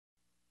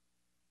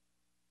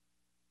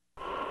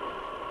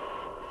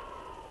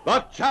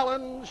The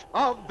challenge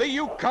of the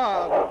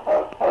Yukon.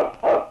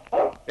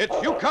 It's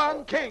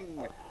Yukon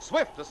King,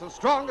 swiftest and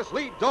strongest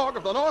lead dog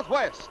of the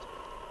Northwest,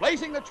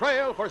 blazing the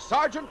trail for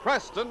Sergeant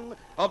Preston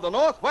of the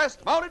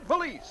Northwest Mounted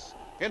Police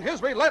in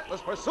his relentless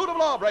pursuit of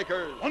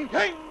lawbreakers. On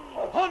King!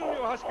 On,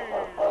 you huskies!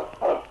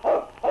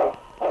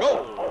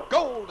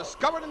 Gold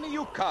discovered in the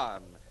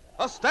Yukon.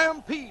 A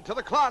stampede to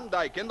the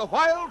Klondike in the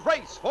wild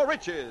race for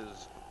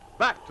riches.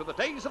 Back to the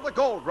days of the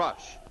gold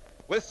rush,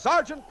 with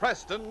Sergeant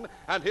Preston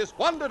and his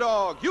wonder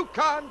dog,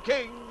 Yukon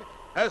King,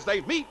 as they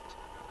meet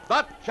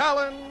the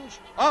challenge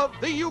of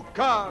the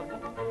Yukon.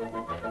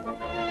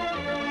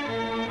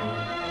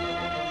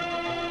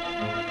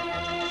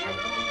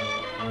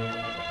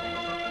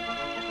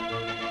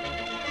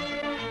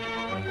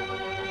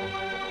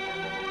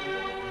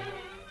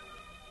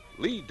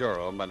 Lee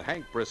Durham and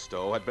Hank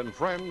Bristow had been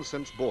friends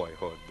since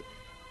boyhood.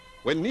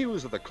 When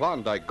news of the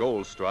Klondike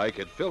gold strike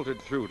had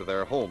filtered through to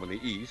their home in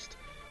the East,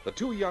 the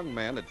two young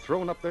men had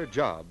thrown up their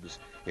jobs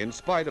in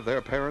spite of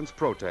their parents'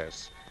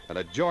 protests and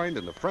had joined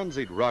in the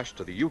frenzied rush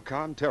to the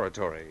Yukon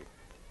Territory.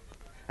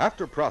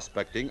 After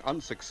prospecting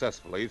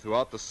unsuccessfully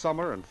throughout the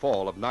summer and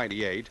fall of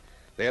 '98,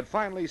 they had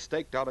finally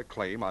staked out a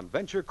claim on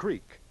Venture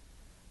Creek.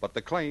 But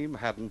the claim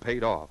hadn't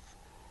paid off.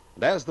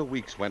 And as the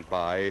weeks went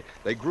by,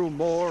 they grew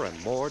more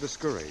and more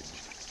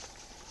discouraged.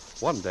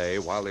 One day,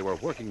 while they were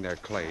working their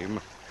claim,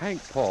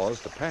 Hank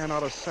paused to pan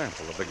out a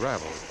sample of the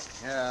gravel.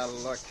 Yeah,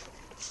 look.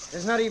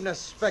 There's not even a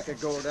speck of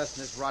gold dust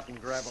in this rotten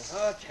gravel.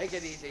 Oh, take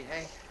it easy,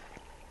 Hank.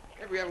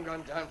 Maybe we haven't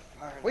gone down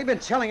far enough. We've been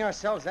telling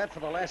ourselves that for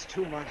the last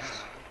 2 months.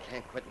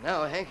 Can't quit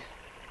now, Hank.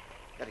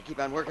 Got to keep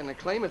on working the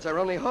claim. It's our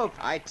only hope.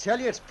 I tell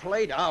you, it's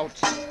played out.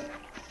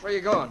 Where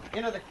you going?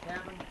 Into the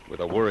cabin.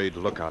 With a worried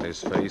look on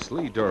his face,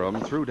 Lee Durham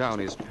threw down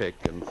his pick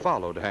and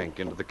followed Hank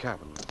into the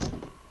cabin.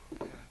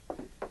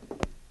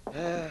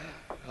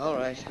 All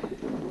right.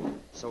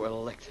 So we're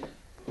licked.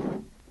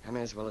 I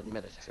may as well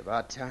admit it. It's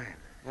about time.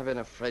 I've been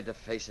afraid to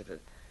face it, but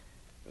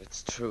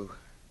it's true.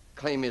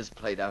 Claim is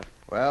played out.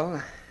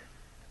 Well,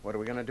 what are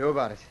we going to do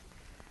about it?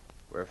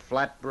 We're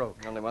flat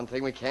broke. Only one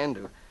thing we can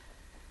do.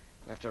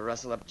 We have to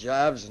rustle up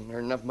jobs and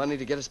earn enough money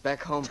to get us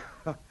back home.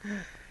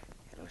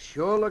 It'll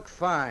sure look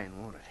fine,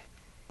 won't it?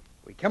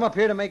 We come up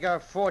here to make our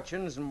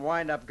fortunes and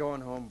wind up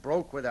going home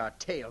broke with our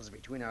tails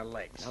between our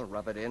legs. I'll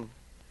rub it in.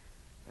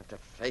 I have to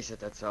face it,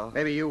 that's all.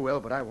 Maybe you will,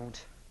 but I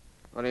won't.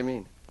 What do you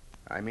mean?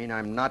 I mean,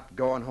 I'm not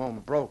going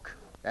home broke.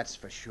 That's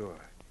for sure.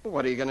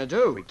 What are you going to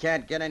do? We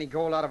can't get any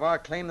gold out of our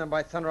claim, then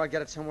by thunder I'll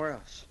get it somewhere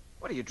else.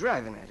 What are you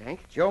driving at, Hank?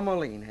 Joe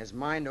Moline has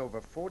mined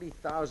over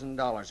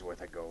 $40,000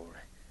 worth of gold.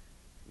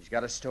 He's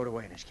got it stowed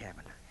away in his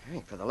cabin.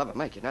 Hank, for the love of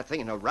Mike, you're not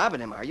thinking of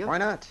robbing him, are you? Why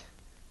not?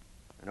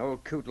 An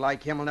old coot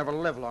like him will never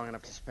live long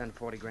enough to spend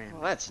 40 grand.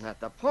 Well, that's not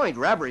the point.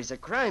 Robbery's a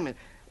crime.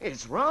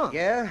 It's wrong.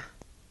 Yeah?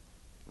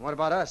 What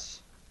about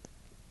us?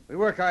 We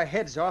work our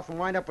heads off and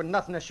wind up with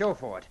nothing to show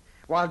for it,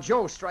 while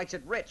Joe strikes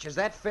it rich. Is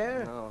that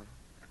fair? No.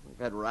 We've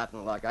had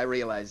rotten luck. I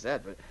realize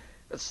that, but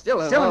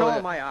still... Still in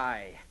all my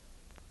eye.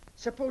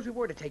 Suppose we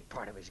were to take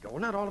part of his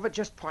gold. Not all of it,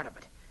 just part of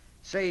it.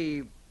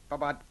 Say,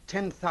 about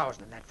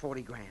 10,000 of that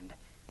 40 grand.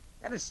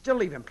 That'd still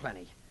leave him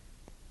plenty.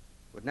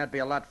 Wouldn't that be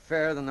a lot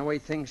fairer than the way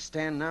things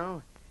stand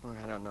now? Well,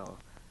 I don't know.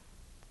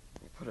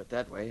 When you put it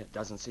that way, it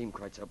doesn't seem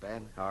quite so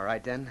bad. All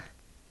right, then.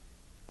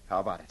 How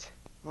about it?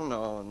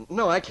 Oh,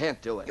 no, I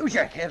can't do it. Use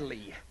your head,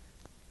 Lee.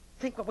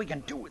 Think what we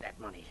can do with that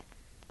money.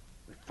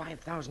 With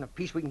 5,000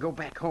 apiece, we can go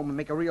back home and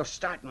make a real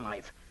start in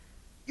life.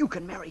 You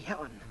can marry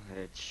Helen.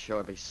 It'd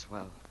sure be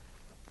swell.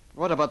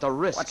 What about the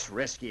risk? What's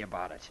risky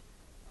about it?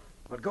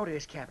 We'll go to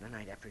his cabin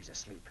tonight after he's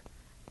asleep.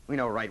 We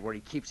know right where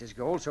he keeps his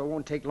gold, so it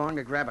won't take long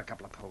to grab a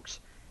couple of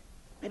pokes.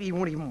 Maybe he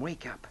won't even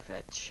wake up.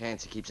 That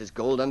chance he keeps his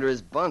gold under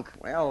his bunk.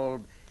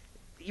 Well,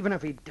 even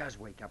if he does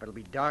wake up, it'll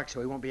be dark,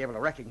 so he won't be able to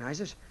recognize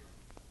us.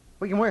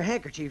 We can wear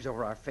handkerchiefs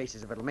over our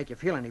faces if it'll make you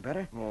feel any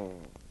better. Oh,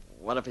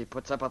 what if he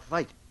puts up a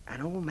fight?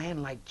 An old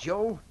man like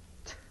Joe?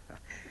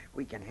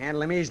 We can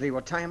handle him easily.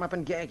 We'll tie him up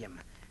and gag him.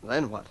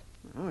 Then what?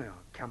 We'll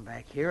come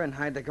back here and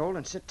hide the gold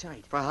and sit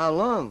tight. For how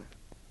long?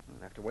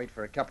 We'll have to wait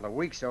for a couple of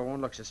weeks so it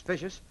won't look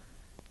suspicious.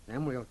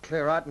 Then we'll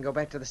clear out and go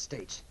back to the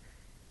States.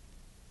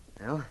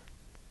 Well,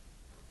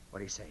 what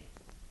do you say?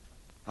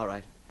 All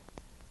right.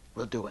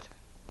 We'll do it.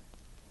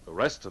 The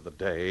rest of the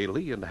day,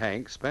 Lee and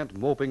Hank spent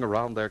moping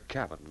around their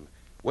cabin,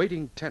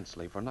 waiting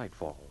tensely for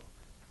nightfall.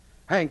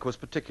 Hank was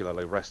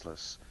particularly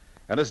restless,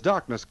 and as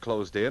darkness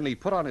closed in, he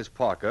put on his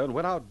parka and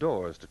went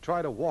outdoors to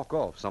try to walk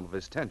off some of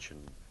his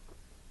tension.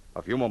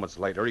 A few moments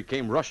later, he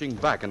came rushing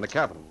back in the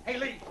cabin. Hey,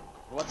 Lee!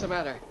 What's the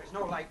matter? There's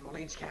no light in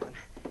Moline's cabin.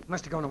 He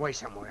must have gone away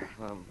somewhere.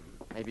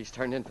 Maybe he's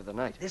turned in for the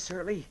night. This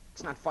early?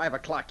 It's not 5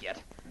 o'clock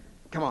yet.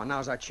 Come on,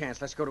 now's our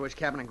chance. Let's go to his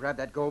cabin and grab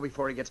that gold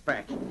before he gets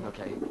back.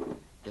 Okay.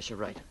 Guess you're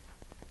right.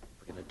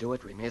 If we're going to do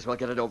it, we may as well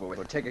get it over with.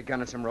 We'll take a gun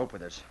and some rope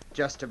with us,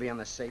 just to be on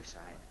the safe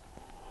side.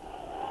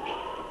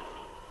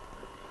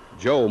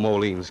 Joe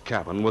Moline's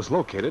cabin was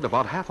located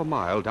about half a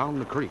mile down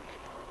the creek.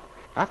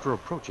 After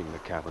approaching the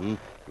cabin,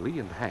 Lee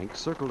and Hank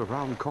circled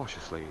around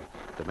cautiously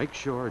to make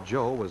sure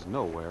Joe was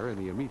nowhere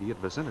in the immediate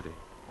vicinity.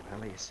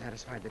 Well, are you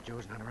satisfied that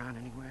Joe's not around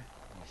anywhere?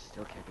 I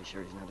still can't be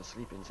sure he's not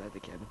asleep inside the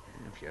cabin.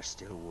 If you're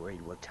still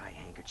worried, we'll tie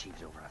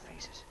handkerchiefs over our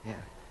faces. Yeah,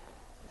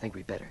 I think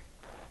we'd better.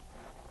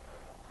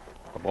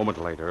 A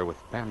moment later, with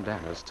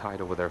bandanas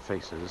tied over their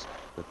faces,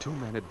 the two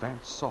men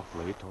advanced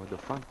softly toward the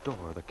front door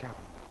of the cabin.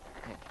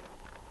 Hank,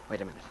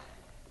 wait a minute.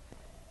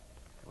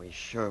 Are we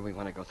sure we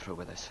want to go through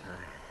with this?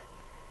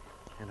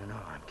 I don't know.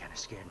 I'm kind of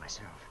scared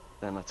myself.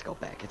 Then let's go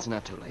back. It's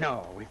not too late.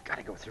 No, we've got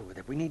to go through with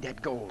it. We need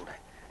that gold.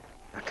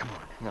 Now, come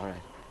on. All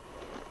right.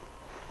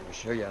 You're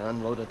sure you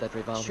unloaded that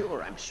revolver?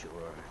 Sure, I'm sure.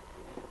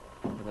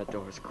 Open that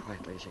door as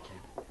quietly as you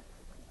can.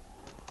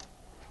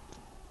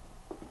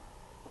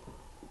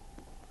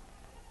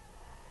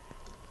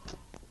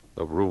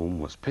 The room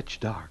was pitch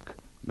dark,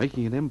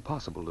 making it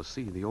impossible to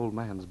see the old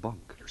man's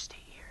bunk. You stay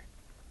here.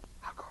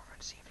 I'll go over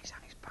and see if he's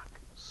on his bunk.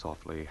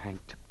 Softly, Hank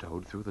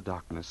tiptoed through the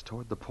darkness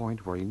toward the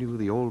point where he knew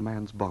the old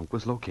man's bunk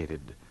was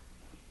located.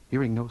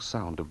 Hearing no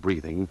sound of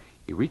breathing,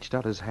 he reached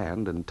out his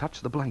hand and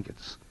touched the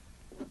blankets.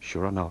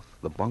 Sure enough,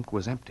 the bunk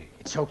was empty.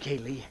 It's okay,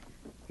 Lee.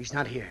 He's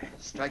not here.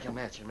 Strike a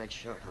match and make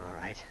sure. All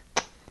right.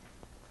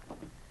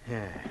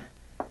 Yeah.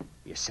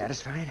 You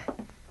satisfied?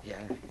 Yeah,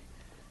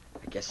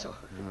 I guess so.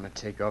 I'm going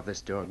to take off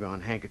this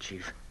doggone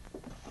handkerchief.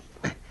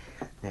 Yeah,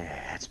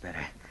 that's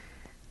better.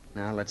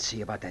 Now let's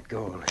see about that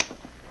gold.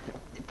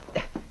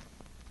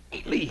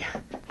 Hey, Lee,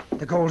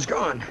 the gold's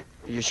gone.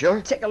 Are you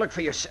sure? Take a look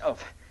for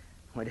yourself.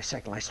 Wait a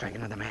second, I strike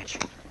another match.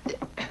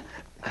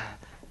 All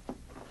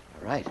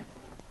right.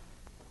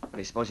 What do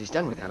you suppose he's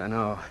done with I it? don't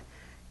know.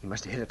 He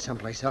must have hid it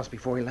someplace else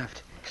before he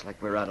left. Looks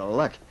like we're out of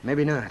luck.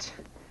 Maybe not.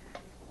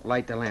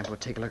 Light the lamp. We'll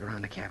take a look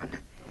around the cabin.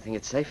 You think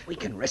it's safe? We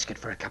can risk it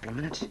for a couple of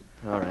minutes.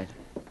 All right.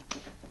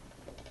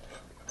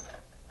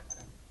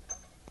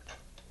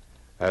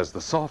 As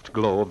the soft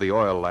glow of the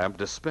oil lamp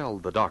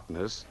dispelled the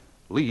darkness,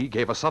 Lee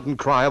gave a sudden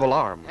cry of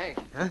alarm. Hank,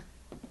 Huh?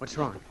 What's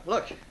wrong?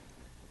 look.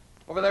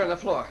 Over there on the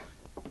floor.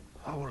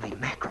 Holy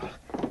mackerel.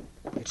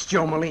 It's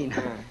Joe Moline.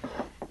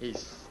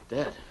 He's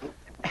dead.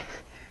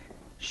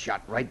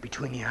 Shot right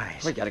between the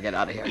eyes. We gotta get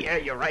out of here. Yeah,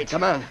 you're right.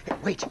 Come on.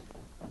 Wait.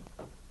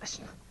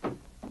 Listen.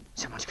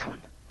 Someone's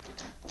coming.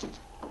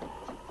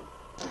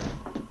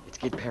 It's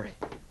Kid Perry.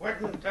 What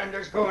in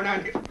thunder's going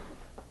on here?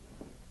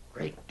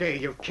 Great day,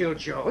 you've killed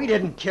Joe. We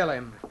didn't kill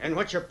him. And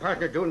what's your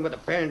partner doing with a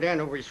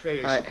bandana over his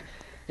face?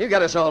 You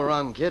got us all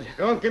wrong, kid.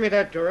 Don't give me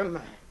that, Durham.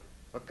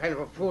 What kind of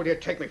a fool do you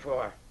take me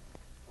for?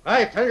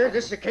 Aye, Thunder,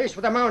 this is the case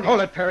with the Mounties.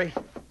 Hold it, Perry.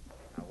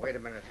 Now, wait a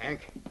minute,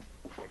 Hank.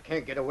 You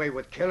can't get away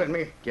with killing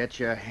me. Get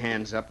your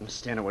hands up and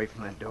stand away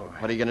from that door.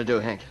 What are you gonna do,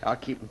 Hank? I'll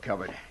keep him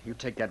covered. You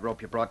take that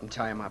rope you brought and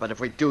tie him up. But if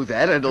we do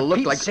that, it'll look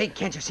Pete's like... sake,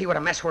 can't you see what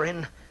a mess we're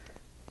in?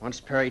 Once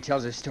Perry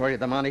tells his story to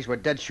the Mounties, we're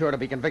dead sure to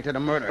be convicted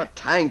of murder. But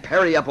tying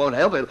Perry up won't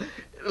help.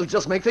 It'll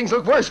just make things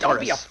look worse for Don't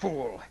us. be a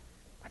fool.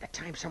 By the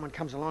time someone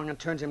comes along and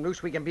turns him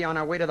loose, we can be on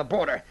our way to the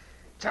border.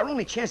 It's our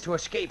only chance to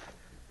escape.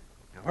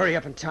 Now hurry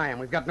up and tie him.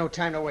 We've got no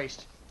time to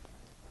waste.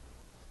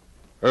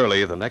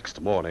 Early the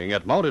next morning,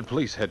 at Mounted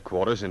Police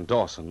Headquarters in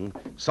Dawson,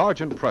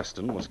 Sergeant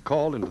Preston was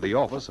called into the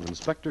office of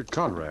Inspector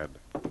Conrad.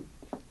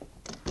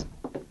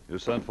 You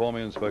sent for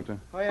me, Inspector?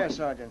 Oh, yes,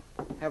 Sergeant.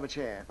 Have a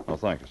chair. Oh,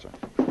 thank you, sir.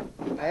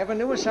 I have a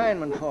new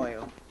assignment for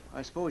you.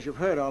 I suppose you've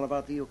heard all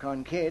about the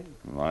Yukon Kid.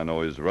 I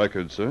know his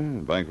record, sir.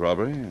 Bank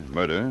robbery,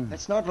 murder.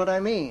 That's not what I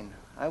mean.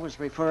 I was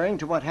referring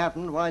to what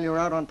happened while you were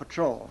out on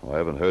patrol. Well, I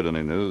haven't heard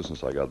any news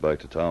since I got back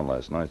to town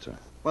last night, sir.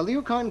 Well, the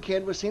Yukon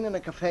Kid was seen in a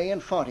cafe in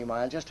 40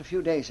 Mile just a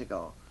few days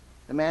ago.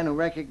 The man who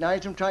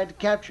recognized him tried to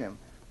capture him.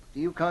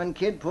 The Yukon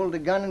Kid pulled a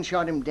gun and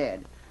shot him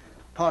dead.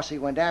 Posse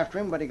went after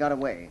him, but he got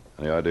away.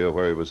 Any idea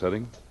where he was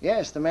heading?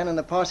 Yes, the men in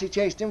the posse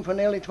chased him for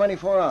nearly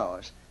 24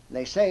 hours.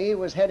 They say he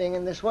was heading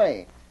in this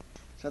way.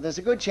 So there's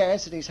a good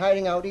chance that he's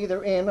hiding out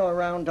either in or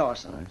around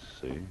Dawson.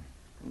 I see.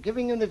 I'm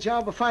giving you the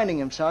job of finding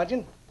him,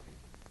 Sergeant.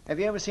 Have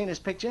you ever seen his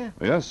picture?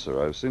 Yes,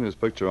 sir. I've seen his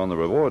picture on the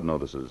reward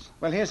notices.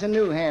 Well, here's a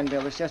new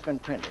handbill that's just been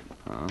printed.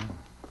 Oh,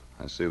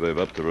 I see they've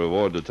upped the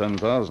reward to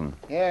 10,000.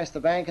 Yes, the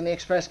bank and the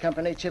express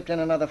company chipped in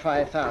another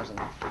 5,000.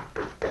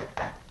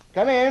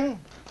 Come in.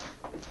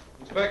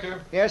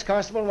 Inspector, Yes,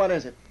 Constable, what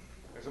is it?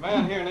 there's a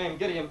man here named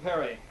Gideon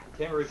Perry. He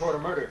came to report a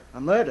murder. A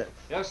murder.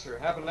 Yes, sir.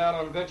 Happened out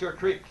on Venture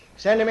Creek.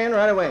 Send him in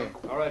right away.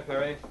 All right,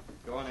 Perry.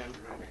 Go on in.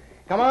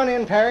 Come on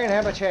in, Perry, and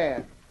have a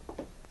chair.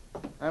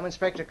 I'm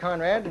Inspector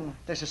Conrad, and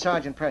this is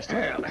Sergeant Preston.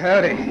 Well,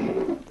 howdy.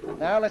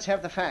 Now let's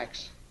have the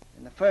facts.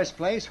 In the first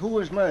place, who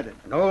was murdered?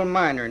 An old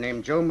miner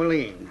named Joe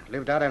Moline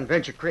lived out on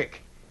Venture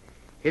Creek.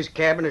 His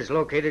cabin is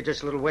located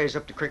just a little ways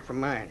up the creek from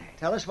mine.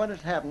 Tell us what had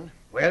happened.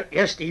 Well,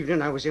 yesterday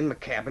evening I was in my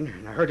cabin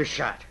and I heard a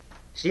shot.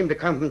 Seemed to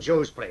come from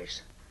Joe's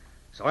place.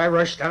 So I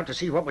rushed out to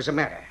see what was the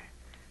matter.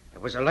 There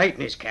was a light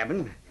in his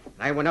cabin, and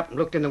I went up and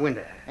looked in the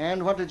window.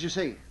 And what did you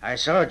see? I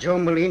saw Joe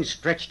Moline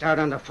stretched out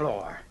on the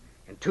floor,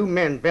 and two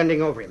men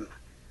bending over him.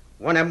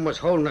 One of them was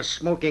holding a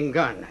smoking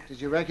gun. Did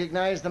you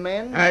recognize the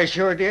man? I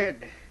sure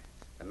did.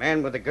 The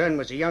man with the gun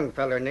was a young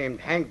feller named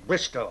Hank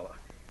Bristow.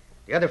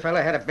 The other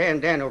feller had a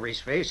bandana over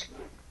his face,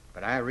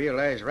 but I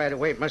realized right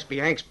away it must be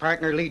Hank's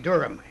partner, Lee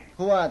Durham.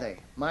 Who are they?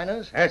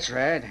 Miners? That's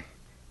right.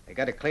 They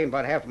got a claim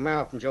about half a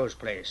mile from Joe's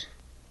place.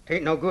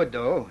 Tain't no good,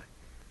 though.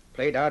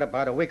 Played out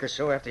about a week or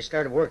so after they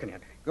started working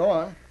it. Go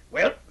on.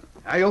 Well,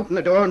 I opened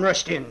the door and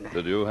rushed in.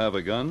 Did you have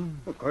a gun?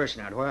 Of course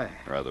not. Why?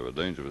 Rather a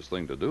dangerous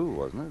thing to do,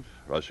 wasn't it?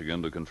 Rushing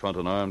in to confront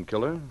an armed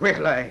killer?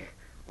 Well, I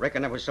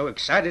reckon I was so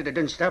excited I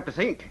didn't stop to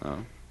think. Oh.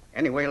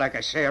 Anyway, like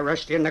I say, I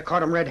rushed in and I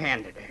caught him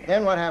red-handed.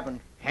 Then what happened?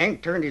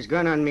 Hank turned his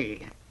gun on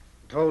me.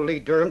 Told Lee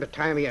Durham to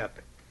tie me up.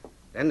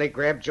 Then they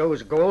grabbed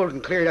Joe's gold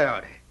and cleared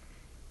out.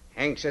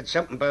 Hank said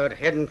something about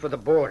heading for the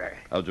border.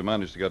 How'd you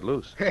manage to get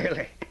loose? Well,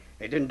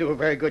 they didn't do a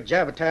very good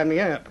job of tying me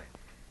up.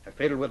 I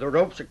fiddled with the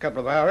ropes a couple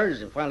of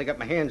hours and finally got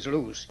my hands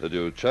loose. Did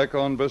you check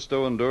on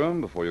Bristow and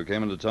Durham before you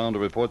came into town to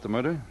report the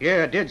murder?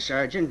 Yeah, I did,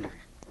 Sergeant. I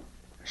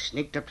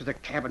sneaked up to the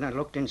cabin and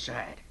looked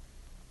inside.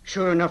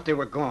 Sure enough, they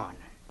were gone.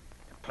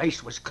 The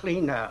place was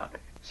cleaned out.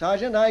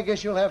 Sergeant, I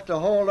guess you'll have to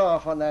hold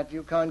off on that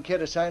Yukon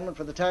Kid assignment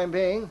for the time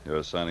being. You're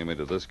assigning me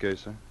to this case,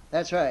 sir?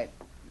 That's right.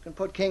 You can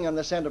put King on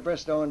the scent of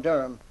Bristow and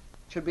Durham.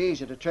 Should be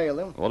easy to trail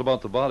them. What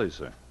about the bodies,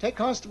 sir? Take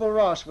Constable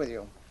Ross with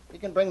you. He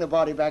can bring the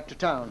body back to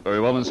town. Very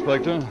well,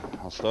 Inspector.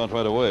 I'll start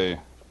right away.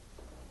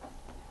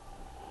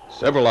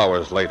 Several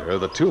hours later,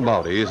 the two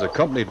Mounties,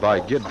 accompanied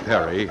by Gid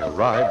Perry,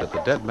 arrived at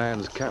the dead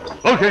man's cabin.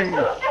 Okay.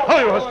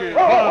 Hi, Husky.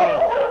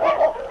 Hi.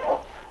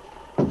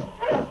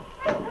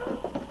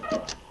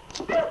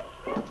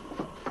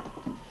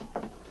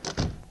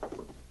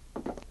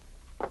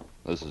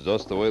 This is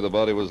just the way the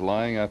body was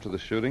lying after the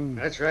shooting?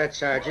 That's right,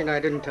 Sergeant. I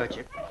didn't touch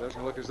it.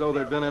 Doesn't look as though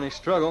there'd been any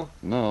struggle.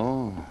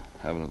 No.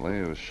 Evidently,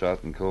 it was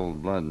shot in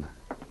cold blood.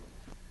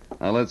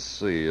 Now, let's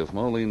see. If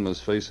Moline was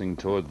facing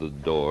toward the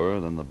door,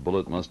 then the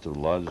bullet must have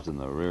lodged in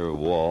the rear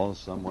wall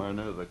somewhere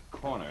near the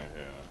corner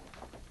here.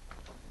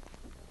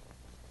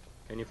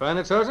 Can you find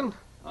it, Sergeant?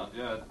 Not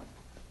yet.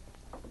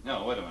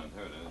 No, wait a minute.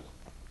 Here it is.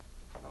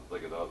 I'll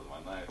take it out with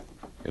my knife.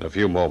 In a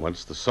few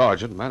moments, the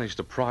sergeant managed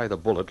to pry the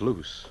bullet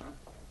loose.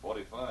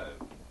 45.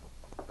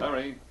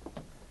 Perry,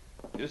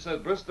 you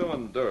said Bristow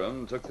and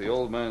Durham took the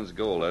old man's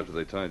gold after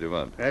they tied you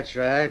up. That's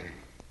right.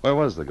 Where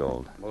was the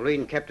gold?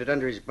 Moline kept it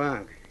under his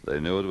bunk.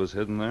 They knew it was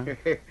hidden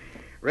there?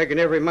 Reckon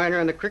every miner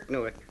on the creek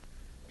knew it.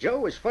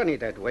 Joe was funny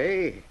that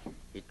way.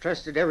 He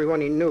trusted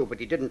everyone he knew, but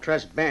he didn't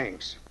trust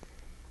banks.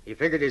 He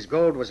figured his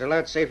gold was a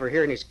lot safer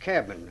here in his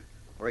cabin,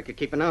 where he could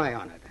keep an eye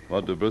on it.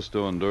 What do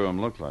Bristow and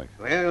Durham look like?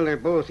 Well, they're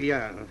both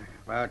young.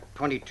 About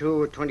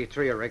 22 or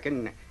 23, I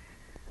reckon.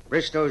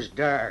 Bristow's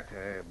dark,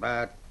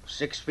 about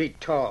 6 feet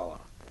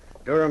tall.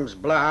 Durham's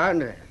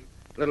blonde, a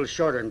little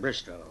shorter than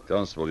Bristow.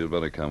 Constable, you'd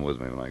better come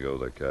with me when I go to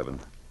their cabin.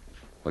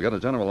 We'll get a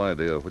general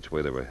idea of which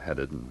way they were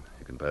headed, and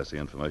you can pass the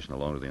information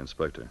along to the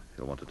inspector.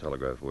 He'll want to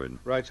telegraph word.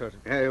 Right,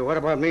 Sergeant. What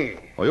about me?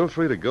 Well, you're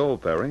free to go,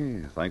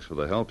 Perry. Thanks for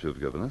the help you've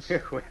given us.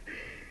 Well,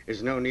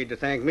 there's no need to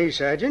thank me,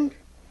 Sergeant.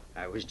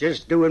 I was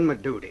just doing my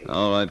duty.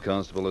 All right,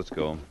 Constable, let's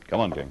go.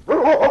 Come on, King.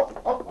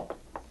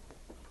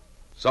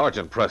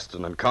 Sergeant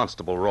Preston and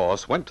Constable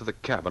Ross went to the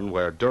cabin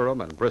where Durham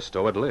and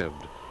Bristow had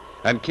lived,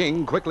 and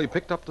King quickly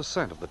picked up the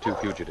scent of the two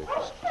fugitives.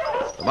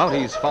 The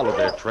Mounties followed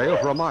their trail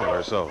for a mile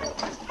or so,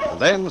 and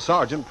then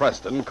Sergeant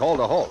Preston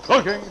called a halt.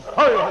 Okay.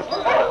 Hi,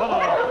 Husky. Come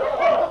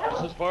on.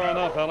 This is far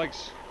enough,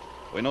 Alex.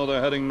 We know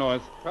they're heading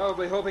north.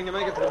 Probably hoping to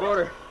make it to the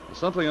border. There's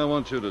something I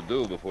want you to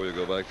do before you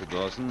go back to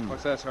Dawson.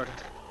 What's that,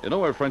 Sergeant? You know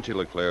where Frenchie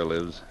LeClaire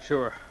lives?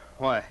 Sure.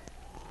 Why?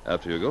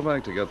 After you go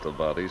back to get the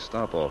body,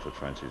 stop off at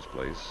Frenchie's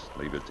place,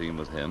 leave your team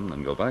with him,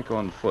 and go back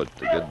on foot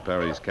to Gid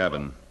Perry's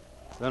cabin.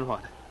 Then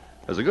what?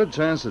 There's a good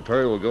chance that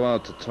Perry will go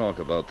out to talk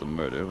about the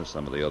murder with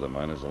some of the other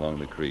miners along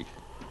the creek.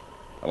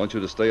 I want you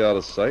to stay out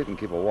of sight and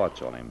keep a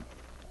watch on him.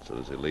 As soon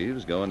as he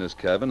leaves, go in his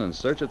cabin and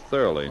search it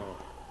thoroughly.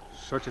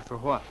 Search it for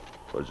what?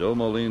 For Joe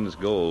Moline's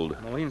gold.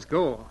 Moline's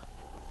gold.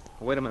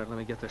 Wait a minute, let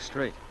me get this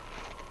straight.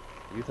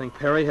 Do you think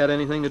Perry had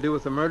anything to do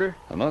with the murder?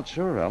 I'm not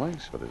sure,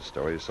 Alex, but his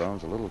story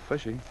sounds a little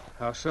fishy.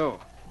 How so?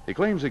 He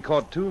claims he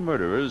caught two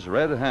murderers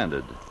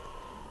red-handed.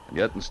 And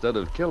yet, instead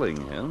of killing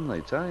him,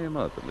 they tie him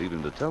up and leave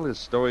him to tell his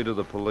story to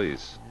the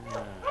police.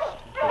 Yes,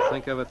 if you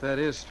think of it, that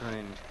is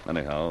strange.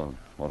 Anyhow,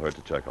 won't hurt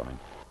to check on him.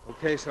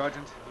 Okay,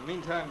 Sergeant. In the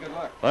meantime, good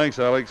luck. Thanks,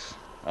 Alex.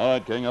 All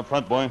right, King, up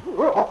front, boy.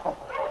 All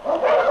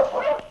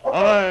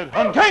right.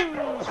 On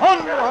Kings!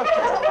 On your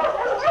Husky!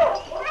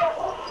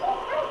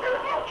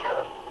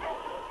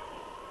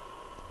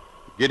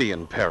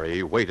 Gideon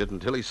Perry waited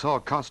until he saw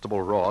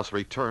Constable Ross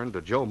return to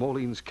Joe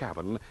Moline's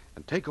cabin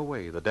and take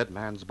away the dead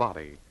man's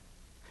body.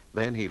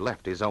 Then he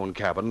left his own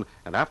cabin,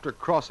 and after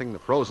crossing the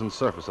frozen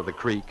surface of the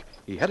creek,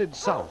 he headed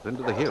south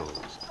into the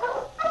hills.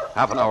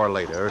 Half an hour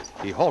later,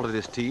 he halted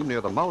his team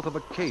near the mouth of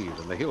a cave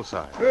in the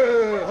hillside.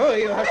 Ho,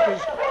 you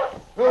huskies.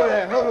 Ho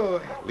there,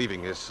 ho.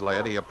 Leaving his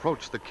sled, he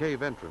approached the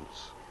cave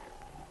entrance.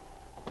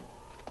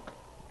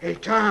 Hey,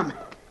 Tom.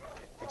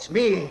 It's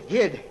me,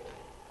 Gid.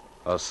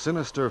 A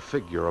sinister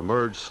figure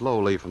emerged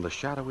slowly from the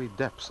shadowy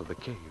depths of the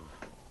cave.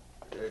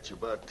 It's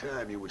about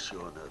time you were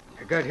showing up.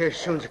 I got here as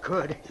soon as I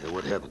could. Yeah,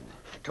 what happened?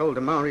 I told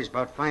the Mounties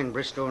about finding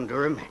Bristow and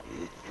Durham,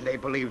 and they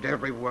believed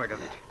every word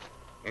of it,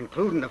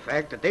 including the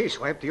fact that they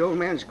swiped the old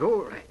man's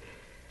gold.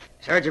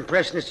 Sergeant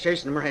Preston is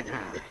chasing them right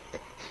now.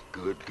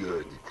 Good,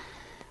 good.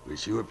 We're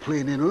sure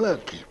playing in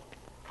luck.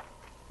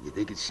 You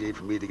think it's safe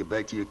for me to get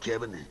back to your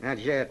cabin? Not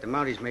yet. The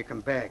Mounties may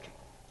come back.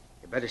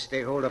 You better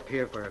stay holed up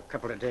here for a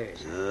couple of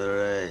days. All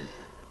right.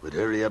 But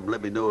hurry up and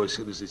let me know as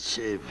soon as it's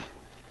safe.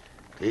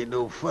 Ain't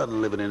no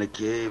fun living in a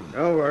cave.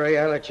 Don't worry,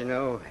 I'll let you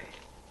know.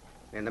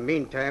 In the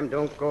meantime,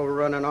 don't go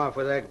running off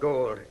with that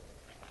gold.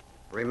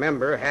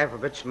 Remember, half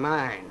of it's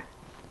mine.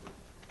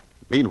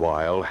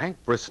 Meanwhile, Hank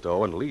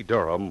Bristow and Lee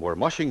Durham were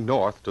mushing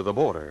north to the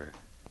border.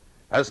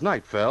 As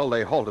night fell,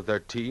 they halted their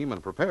team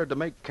and prepared to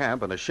make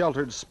camp in a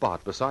sheltered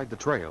spot beside the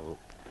trail.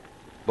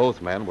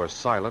 Both men were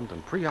silent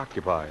and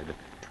preoccupied,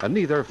 and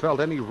neither felt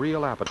any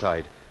real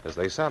appetite as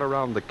they sat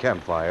around the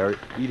campfire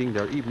eating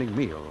their evening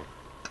meal.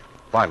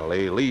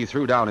 Finally, Lee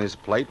threw down his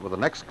plate with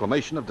an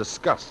exclamation of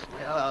disgust.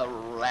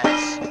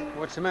 Rats.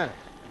 What's the matter?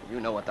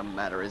 You know what the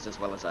matter is as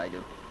well as I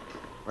do.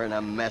 We're in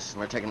a mess, and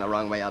we're taking the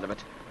wrong way out of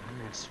it.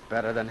 It's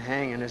better than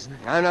hanging, isn't it?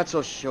 I'm not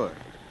so sure.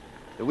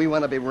 Do we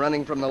want to be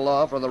running from the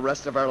law for the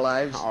rest of our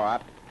lives? Oh,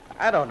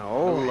 I don't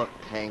know. Look,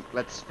 Hank,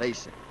 let's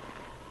face it.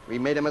 We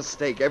made a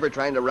mistake ever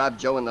trying to rob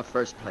Joe in the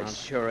first I'll place.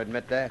 sure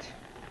admit that.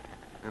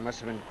 I must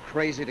have been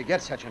crazy to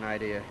get such an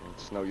idea.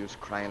 It's no use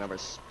crying over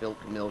spilt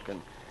milk,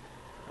 and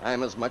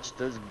I'm as much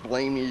to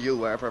blame as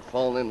you are for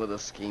falling in with the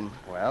scheme.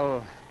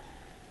 Well,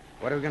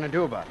 what are we going to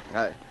do about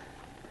it?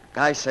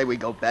 I say we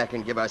go back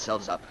and give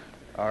ourselves up.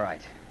 All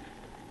right.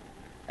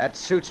 That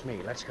suits me.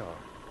 Let's go.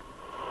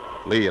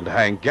 Lee and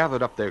Hank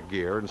gathered up their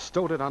gear and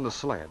stowed it on the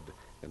sled,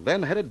 and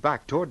then headed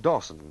back toward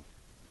Dawson.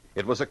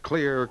 It was a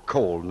clear,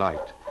 cold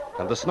night,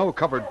 and the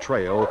snow-covered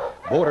trail,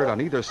 bordered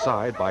on either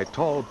side by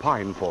tall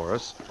pine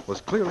forests,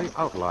 was clearly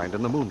outlined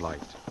in the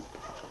moonlight.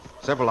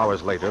 Several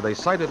hours later, they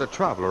sighted a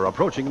traveler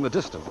approaching in the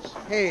distance.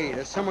 Hey,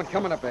 there's someone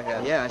coming up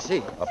ahead. Yeah, I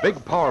see. A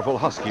big, powerful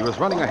husky was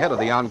running ahead of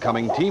the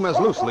oncoming team as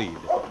loose lead.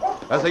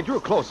 As they drew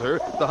closer,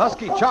 the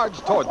husky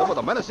charged toward them with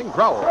a menacing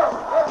growl.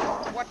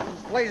 What in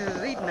blazes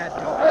is eating that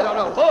dog? I don't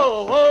know.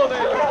 Whoa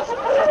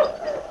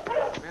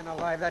there, Man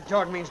alive, that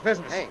dog means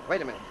business. Hey,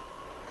 wait a minute.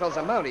 Phil's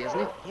a Mountie, isn't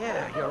he?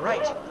 Yeah, you're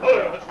right.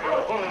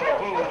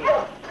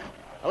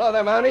 Hello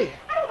there, Mountie.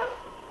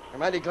 I'm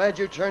mighty glad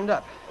you turned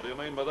up. What do you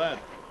mean by that?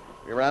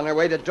 We were on our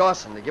way to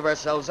Dawson to give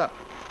ourselves up.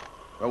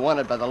 We're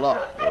wanted by the law.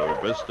 You're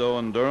Bristow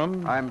and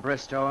Durham? I'm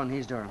Bristow, and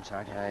he's Durham,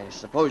 Sergeant. I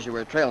suppose you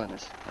were trailing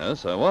us.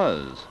 Yes, I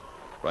was.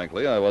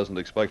 Frankly, I wasn't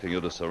expecting you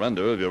to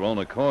surrender of your own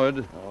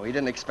accord. Oh, we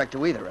didn't expect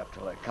to either up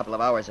till a couple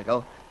of hours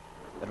ago.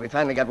 But we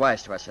finally got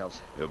wise to ourselves.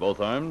 You're both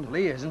armed?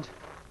 Lee isn't.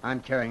 I'm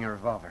carrying a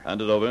revolver.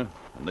 Hand it over.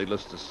 And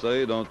needless to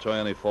say, don't try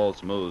any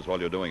false moves while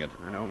you're doing it.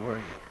 Now, don't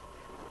worry.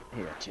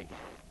 Here, take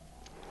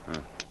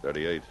it.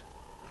 38.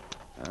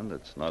 And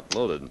it's not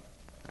loaded.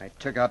 I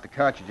took out the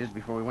cartridges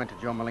before we went to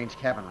Joe Moline's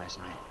cabin last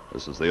night.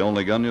 This is the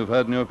only gun you've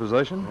had in your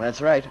possession? That's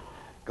right.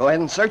 Go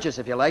ahead and search us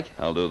if you like.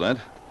 I'll do that.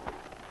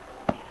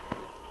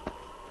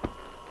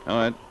 All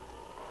right.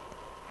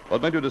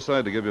 What made you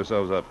decide to give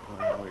yourselves up?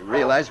 Well, we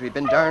realized we'd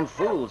been darn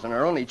fools, and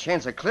our only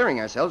chance of clearing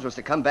ourselves was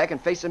to come back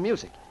and face the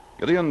music.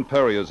 Gideon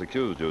Perry has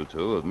accused you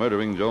two of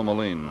murdering Joe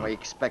Moline. We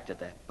expected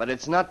that, but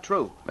it's not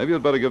true. Maybe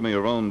you'd better give me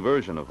your own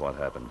version of what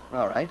happened.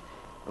 All right.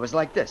 It was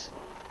like this.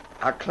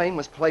 Our claim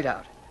was played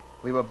out.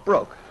 We were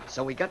broke,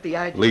 so we got the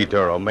idea... Lee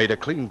Durham made a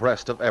clean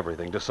breast of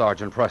everything to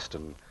Sergeant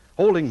Preston,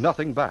 holding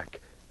nothing back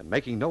and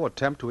making no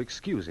attempt to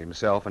excuse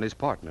himself and his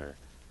partner.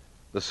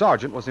 The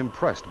sergeant was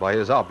impressed by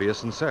his obvious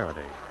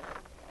sincerity.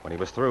 When he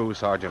was through,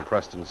 Sergeant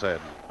Preston said,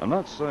 I'm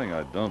not saying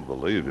I don't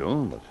believe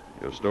you, but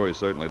your story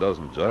certainly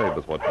doesn't jibe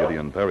with what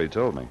Gideon Perry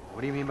told me.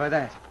 What do you mean by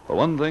that? For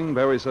one thing,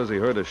 Perry says he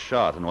heard a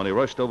shot, and when he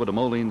rushed over to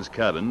Moline's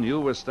cabin, you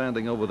were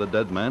standing over the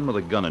dead man with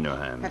a gun in your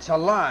hand. That's a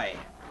lie.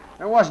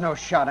 There was no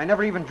shot. I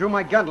never even drew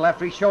my gun till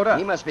after he showed up.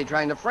 He must be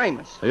trying to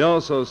frame us. He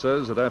also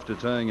says that after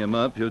tying him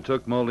up, you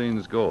took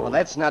Moline's gold. Well,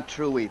 that's not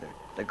true either.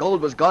 The gold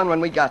was gone when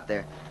we got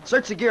there.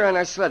 Search the gear on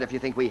our sled if you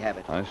think we have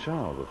it. I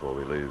shall before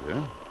we leave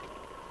here.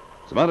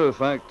 As a matter of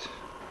fact,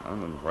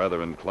 I'm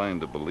rather inclined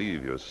to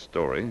believe your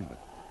story. But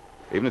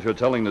even if you're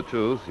telling the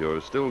truth,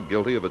 you're still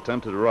guilty of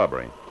attempted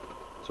robbery.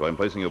 So I'm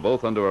placing you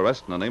both under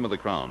arrest in the name of the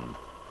Crown.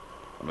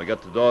 When we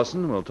get to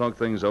Dawson, we'll talk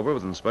things over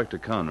with Inspector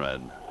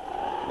Conrad.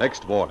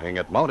 Next morning,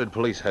 at Mounted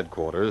Police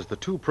Headquarters, the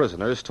two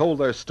prisoners told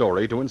their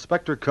story to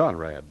Inspector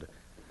Conrad.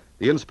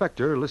 The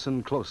inspector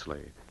listened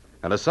closely,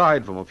 and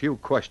aside from a few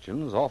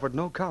questions, offered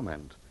no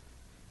comment.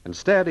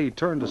 Instead, he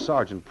turned to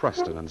Sergeant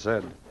Preston and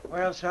said,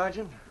 Well,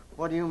 Sergeant,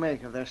 what do you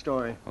make of their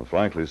story? Well,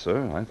 frankly,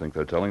 sir, I think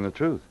they're telling the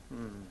truth.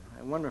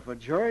 I wonder if a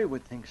jury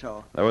would think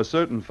so. There were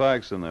certain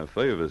facts in their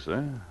favor,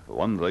 sir. For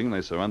one thing,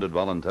 they surrendered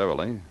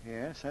voluntarily.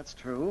 Yes, that's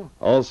true.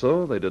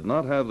 Also, they did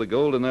not have the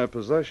gold in their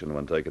possession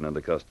when taken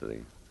into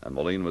custody. And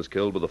Moline was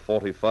killed with a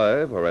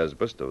 .45, whereas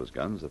Bristow's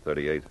gun's a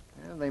 .38.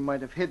 Well, they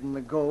might have hidden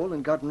the gold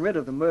and gotten rid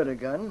of the murder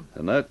gun.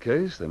 In that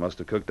case, they must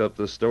have cooked up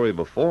this story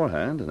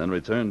beforehand and then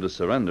returned to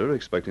surrender,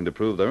 expecting to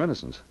prove their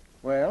innocence.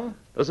 Well?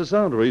 Does it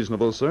sound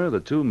reasonable, sir,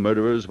 that two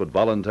murderers would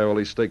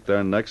voluntarily stake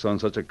their necks on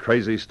such a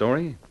crazy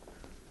story?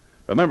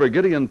 Remember,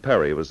 Gideon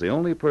Perry was the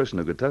only person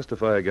who could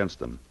testify against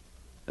them.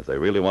 If they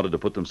really wanted to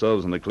put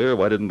themselves in the clear,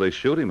 why didn't they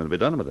shoot him and be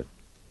done with it?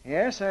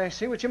 Yes, I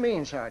see what you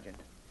mean, Sergeant.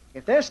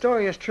 If their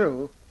story is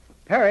true,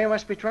 Perry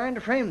must be trying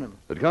to frame them.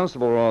 Did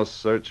Constable Ross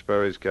search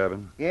Perry's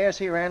cabin? Yes,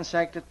 he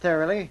ransacked it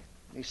thoroughly.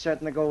 He's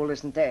certain the gold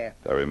isn't there.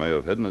 Perry may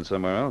have hidden it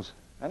somewhere else.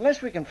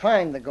 Unless we can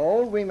find the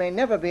gold, we may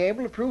never be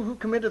able to prove who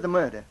committed the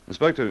murder.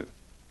 Inspector,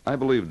 I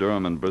believe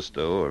Durham and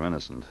Bristow are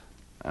innocent.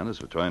 And as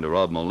for trying to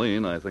rob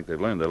Moline, I think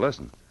they've learned their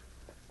lesson.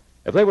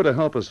 If they were to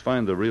help us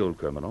find the real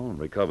criminal and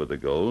recover the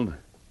gold,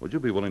 would you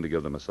be willing to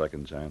give them a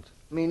second chance?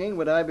 Meaning,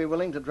 would I be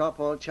willing to drop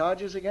all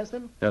charges against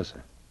them? Yes,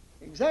 sir.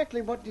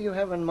 Exactly what do you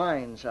have in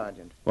mind,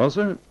 Sergeant? Well,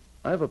 sir,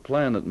 I have a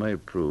plan that may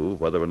prove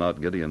whether or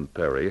not Gideon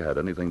Perry had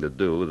anything to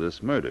do with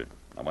this murder.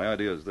 Now, my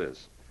idea is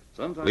this.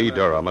 Lee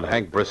Durham and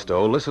Hank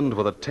Bristow listened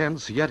with a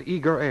tense yet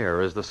eager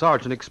air as the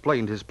sergeant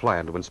explained his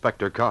plan to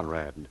Inspector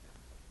Conrad.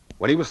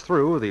 When he was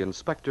through, the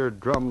inspector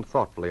drummed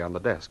thoughtfully on the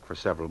desk for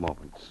several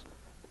moments.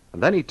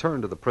 And then he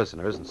turned to the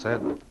prisoners and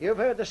said, You've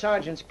heard the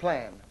sergeant's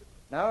plan.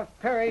 Now, if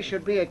Perry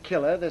should be a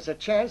killer, there's a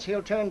chance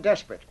he'll turn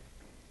desperate.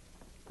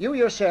 You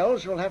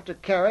yourselves will have to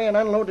carry an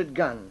unloaded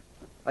gun.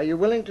 Are you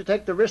willing to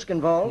take the risk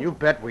involved? You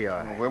bet we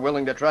are. We're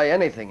willing to try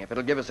anything if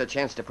it'll give us a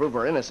chance to prove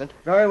we're innocent.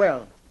 Very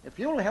well. If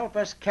you'll help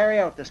us carry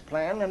out this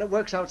plan and it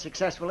works out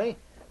successfully,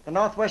 the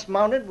Northwest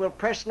Mounted will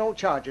press no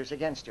charges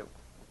against you.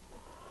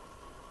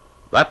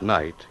 That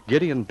night,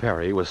 Gideon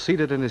Perry was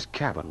seated in his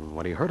cabin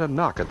when he heard a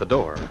knock at the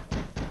door.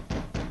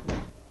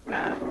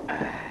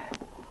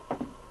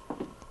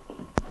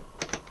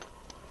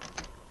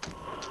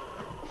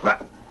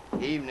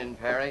 Evening,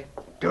 Perry.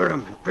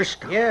 Durham and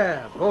Bristow.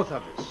 Yeah, both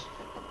of us.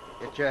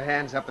 Get your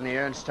hands up in the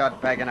air and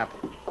start backing up.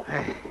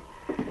 Hey,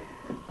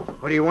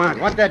 what do you want?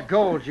 I want that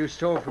gold you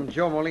stole from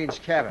Joe Moline's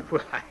cabin.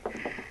 Well,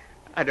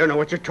 I don't know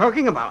what you're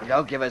talking about.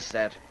 Don't give us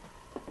that.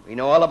 We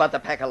know all about the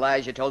pack of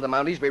lies you told the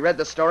Mounties. We read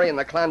the story in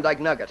the Klondike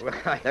Nugget.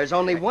 Well, There's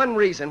only one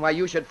reason why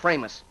you should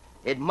frame us.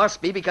 It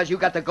must be because you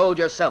got the gold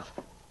yourself.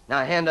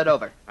 Now hand it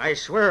over. I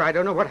swear I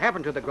don't know what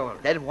happened to the gold.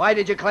 Then why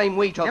did you claim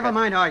we took it? Never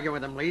mind arguing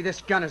with him, Lee.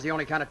 This gun is the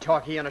only kind of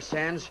talk he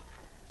understands.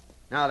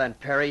 Now then,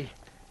 Perry,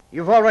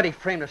 you've already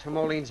framed us for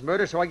Moline's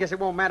murder, so I guess it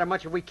won't matter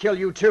much if we kill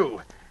you,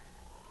 too.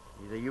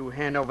 Either you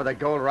hand over the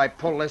gold or I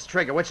pull this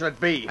trigger. Which will it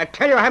be? I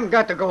tell you I haven't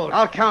got the gold.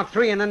 I'll count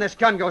 3 and then this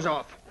gun goes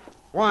off.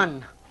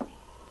 1,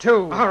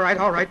 2. All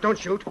right, don't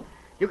shoot.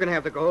 You can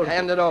have the gold.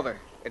 Hand it over.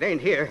 It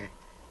ain't here.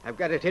 I've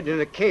got it hidden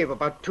in a cave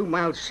about 2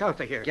 miles south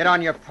of here. Get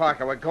on your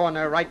parker. We're going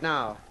there right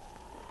now.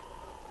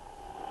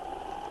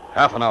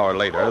 Half an hour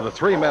later, the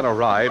 3 men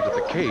arrived at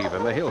the cave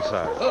in the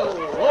hillside.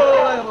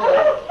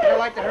 Better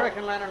light the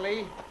hurricane lantern,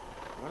 Lee.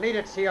 We'll need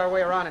it to see our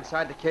way around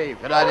inside the cave.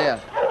 Good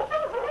idea.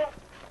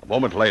 A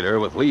moment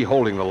later, with Lee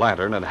holding the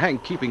lantern and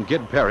Hank keeping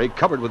Gid Perry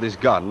covered with his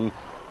gun,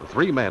 the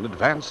 3 men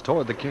advanced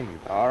toward the cave.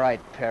 All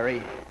right,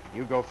 Perry.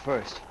 You go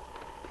first.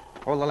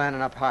 Hold the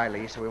lantern up high,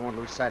 Lee, so we won't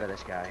lose sight of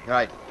this guy. All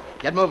right.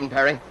 Get moving,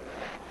 Perry.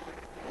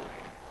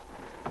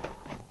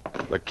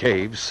 The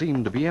cave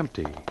seemed to be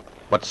empty.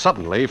 But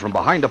suddenly, from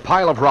behind a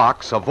pile of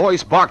rocks, a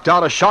voice barked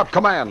out a sharp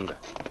command.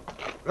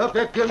 Drop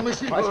that gun,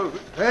 Missy.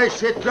 I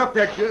said drop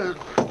that gun.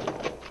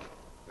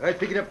 All right,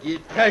 pick it up,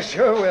 kid. I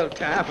sure will,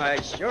 Tom. I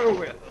sure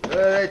will.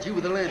 All right, you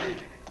with the lantern.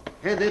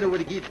 Hand that over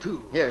to Gid,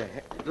 too. Here.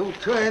 Don't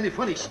try any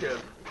funny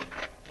stuff.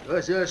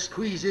 I'll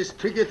squeeze this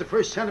trigger at the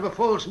first sign of a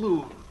false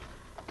move.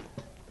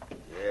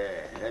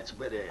 Yeah, that's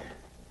better.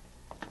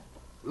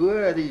 Who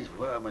are these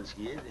varmints,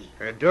 Gid?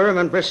 Durham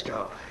and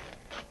Bristow.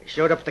 They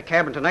showed up at the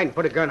cabin tonight and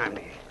put a gun on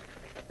me.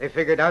 They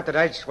figured out that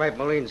I'd swiped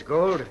Moline's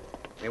gold.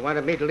 They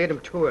wanted me to lead them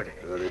to it.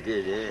 Oh, they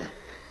did,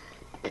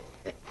 eh?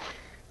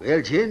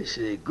 Well, gents,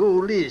 the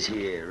gold is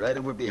here, right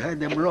over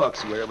behind them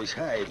rocks where I was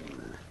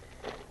hiding.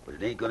 But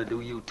it ain't gonna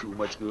do you too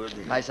much good.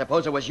 I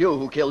suppose it was you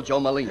who killed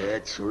Joe Moline.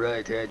 That's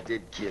right, I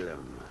did kill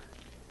him.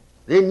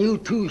 Then you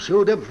two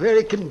showed up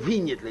very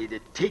conveniently to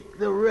take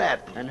the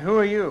rap. And who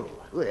are you?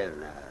 Well,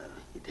 now,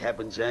 it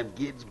happens I'm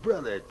Gid's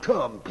brother,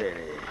 Tom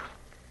Perry.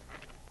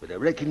 But I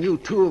reckon you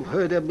two have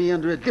heard of me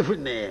under a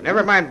different name.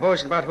 Never mind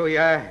boasting about who you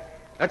are.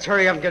 Let's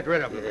hurry up and get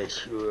rid of them. Yeah,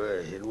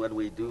 sure. And when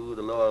we do,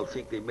 the law will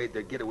think they made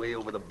their getaway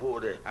over the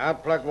border. I'll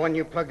plug one,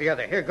 you plug the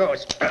other. Here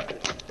goes.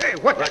 Hey,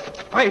 what?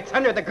 Why,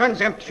 thunder, the gun's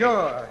empty.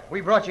 Sure.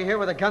 We brought you here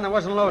with a gun that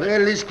wasn't loaded.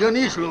 Well, this gun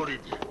is loaded.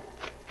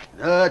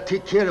 Now, I'll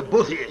take care of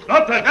both of you.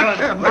 Drop that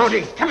gun.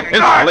 Mountie, come here.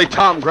 Instantly,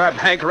 Tom grabbed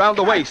Hank around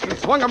the waist and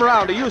swung him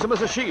around to use him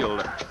as a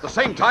shield. At the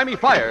same time, he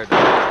fired.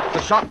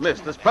 The shot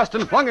missed as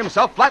Preston flung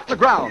himself flat to the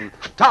ground.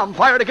 Tom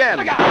fired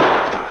again.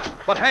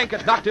 But Hank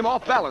had knocked him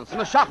off balance,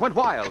 and the shot went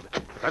wild.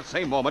 At that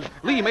same moment,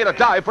 Lee made a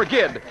dive for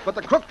Gid, but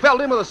the crook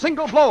felled him with a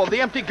single blow of the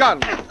empty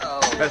gun.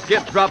 As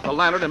Gid dropped the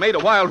lantern and made a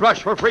wild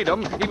rush for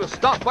freedom, he was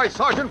stopped by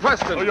Sergeant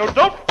Preston. Oh, you're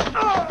dope.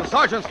 The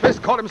sergeant's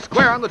fist caught him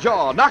square on the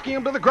jaw, knocking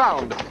him to the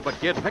ground. But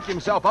Gid picked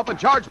himself up and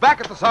charged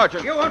back at the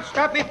sergeant. You won't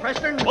stop me,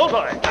 Preston.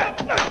 Bullseye.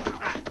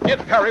 Gid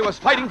Perry was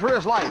fighting for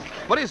his life,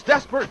 but his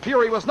desperate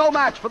fury was no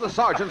match for the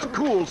sergeant's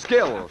cool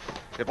skill.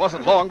 It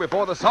wasn't long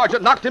before the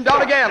sergeant knocked him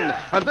down again,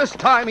 and this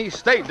time he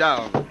stayed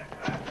down.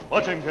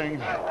 Watch him, King.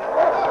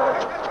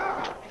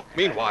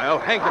 Meanwhile,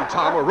 Hank and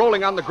Tom were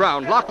rolling on the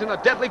ground, locked in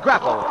a deadly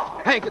grapple.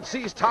 Hank had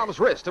seized Tom's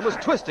wrist and was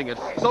twisting it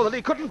so that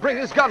he couldn't bring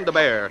his gun to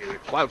bear.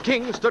 While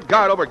King stood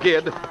guard over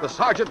Gid, the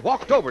sergeant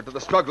walked over to the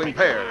struggling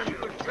pair.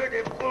 You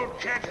dirty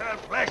bullcat,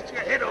 I'll blast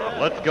your head off.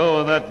 Let go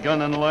of that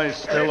gun and lie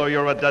still, or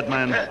you're a dead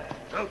man.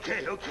 Okay,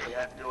 I'm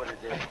doing it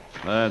then.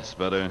 That's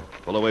better.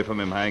 Pull away from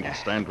him, Hank.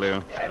 Stand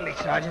clear. Deadly,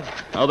 Sergeant.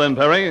 Now then,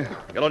 Perry,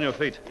 get on your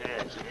feet.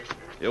 Yes.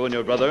 You and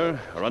your brother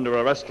are under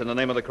arrest in the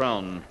name of the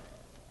Crown.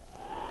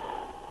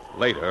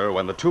 Later,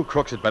 when the two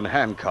crooks had been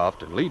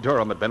handcuffed and Lee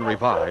Durham had been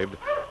revived,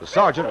 the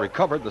sergeant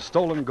recovered the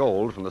stolen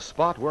gold from the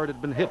spot where it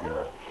had been hidden.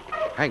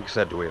 Hank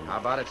said to him, How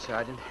about it,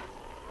 Sergeant?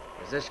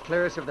 Does this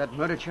clear us of that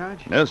murder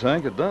charge? Yes,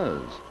 Hank, it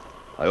does.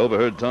 I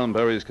overheard Tom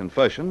Perry's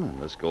confession,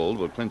 and this gold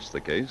will clinch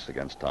the case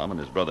against Tom and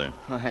his brother.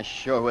 I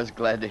sure was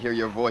glad to hear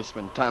your voice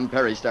when Tom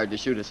Perry started to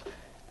shoot us.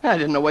 I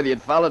didn't know whether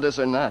you'd followed us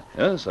or not.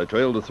 Yes, I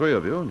trailed the three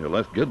of you, and you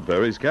left Gid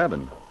Perry's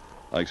cabin.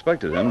 I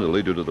expected him to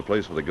lead you to the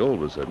place where the gold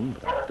was hidden,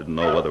 but I didn't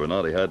know whether or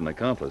not he had an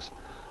accomplice.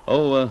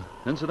 Oh,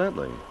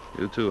 incidentally,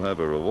 you two have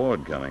a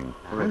reward coming.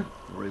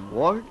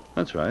 Reward?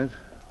 That's right.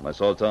 When I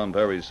saw Tom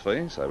Perry's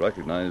face, I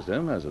recognized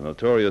him as a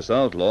notorious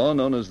outlaw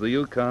known as the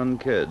Yukon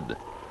Kid. There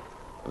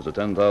was a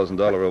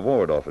 $10,000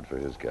 reward offered for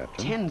his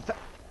capture.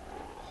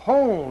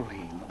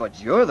 Holy...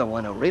 But you're the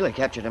one who really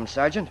captured him,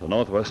 Sergeant. The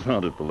Northwest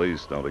Mounted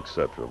Police don't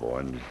accept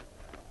reward.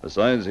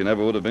 Besides, he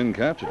never would have been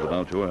captured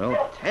without your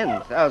help.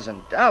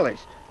 $10,000?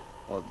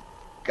 Well,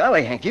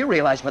 golly, Hank, you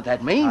realize what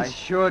that means? I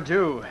sure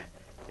do.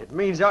 It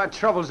means our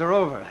troubles are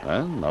over.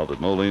 And now that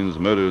Moline's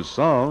murder is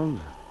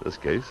solved, this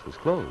case is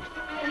closed.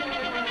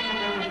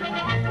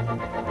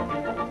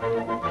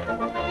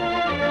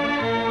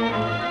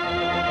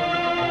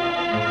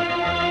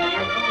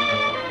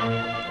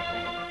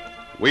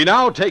 We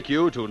now take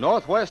you to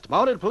Northwest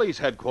Mounted Police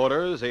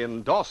Headquarters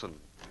in Dawson.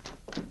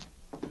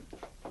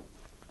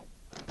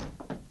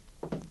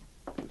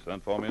 You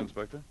sent for me,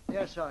 Inspector?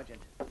 Yes, Sergeant.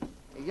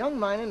 A young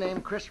miner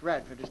named Chris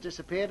Radford has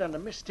disappeared under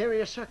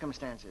mysterious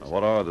circumstances. Now,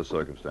 what are the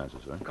circumstances,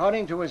 sir?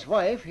 According to his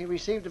wife, he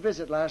received a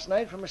visit last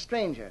night from a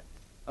stranger,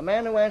 a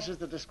man who answers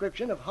the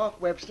description of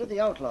Hawk Webster, the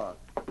outlaw.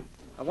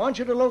 I want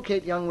you to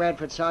locate young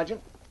Radford,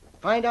 Sergeant.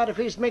 Find out if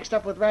he's mixed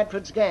up with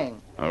Radford's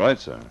gang. All right,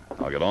 sir.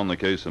 I'll get on the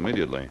case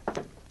immediately.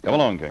 Come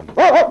along, King.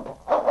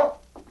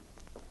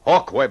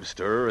 Hawk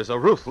Webster is a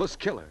ruthless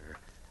killer,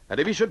 and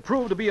if he should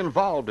prove to be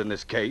involved in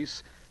this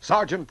case,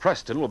 Sergeant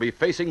Preston will be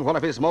facing one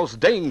of his most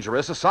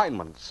dangerous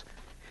assignments.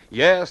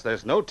 Yes,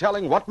 there's no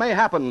telling what may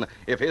happen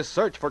if his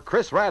search for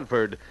Chris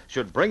Radford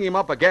should bring him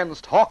up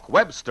against Hawk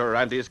Webster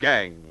and his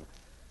gang.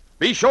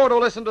 Be sure to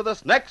listen to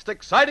this next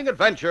exciting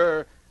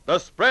adventure, The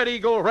Spread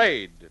Eagle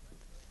Raid.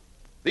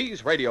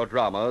 These radio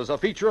dramas, a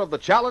feature of the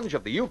Challenge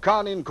of the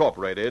Yukon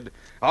Incorporated,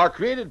 are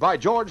created by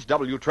George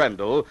W.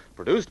 Trendle,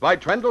 produced by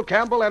Trendle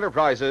Campbell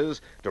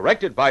Enterprises,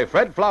 directed by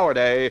Fred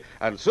Flowerday,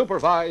 and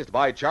supervised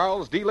by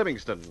Charles D.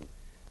 Livingston.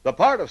 The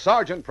part of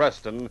Sergeant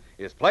Preston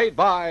is played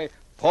by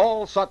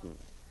Paul Sutton.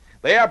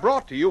 They are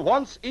brought to you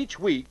once each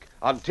week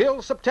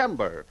until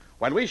September,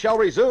 when we shall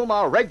resume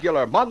our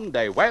regular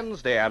Monday,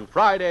 Wednesday, and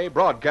Friday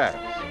broadcasts.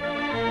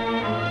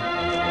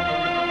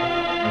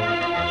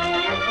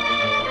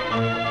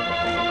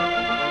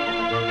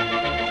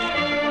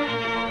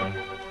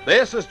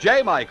 This is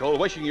J. Michael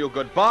wishing you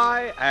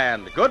goodbye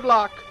and good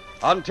luck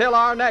until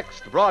our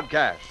next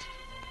broadcast.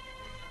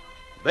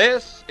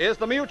 This is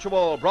the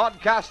Mutual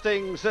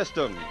Broadcasting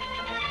System.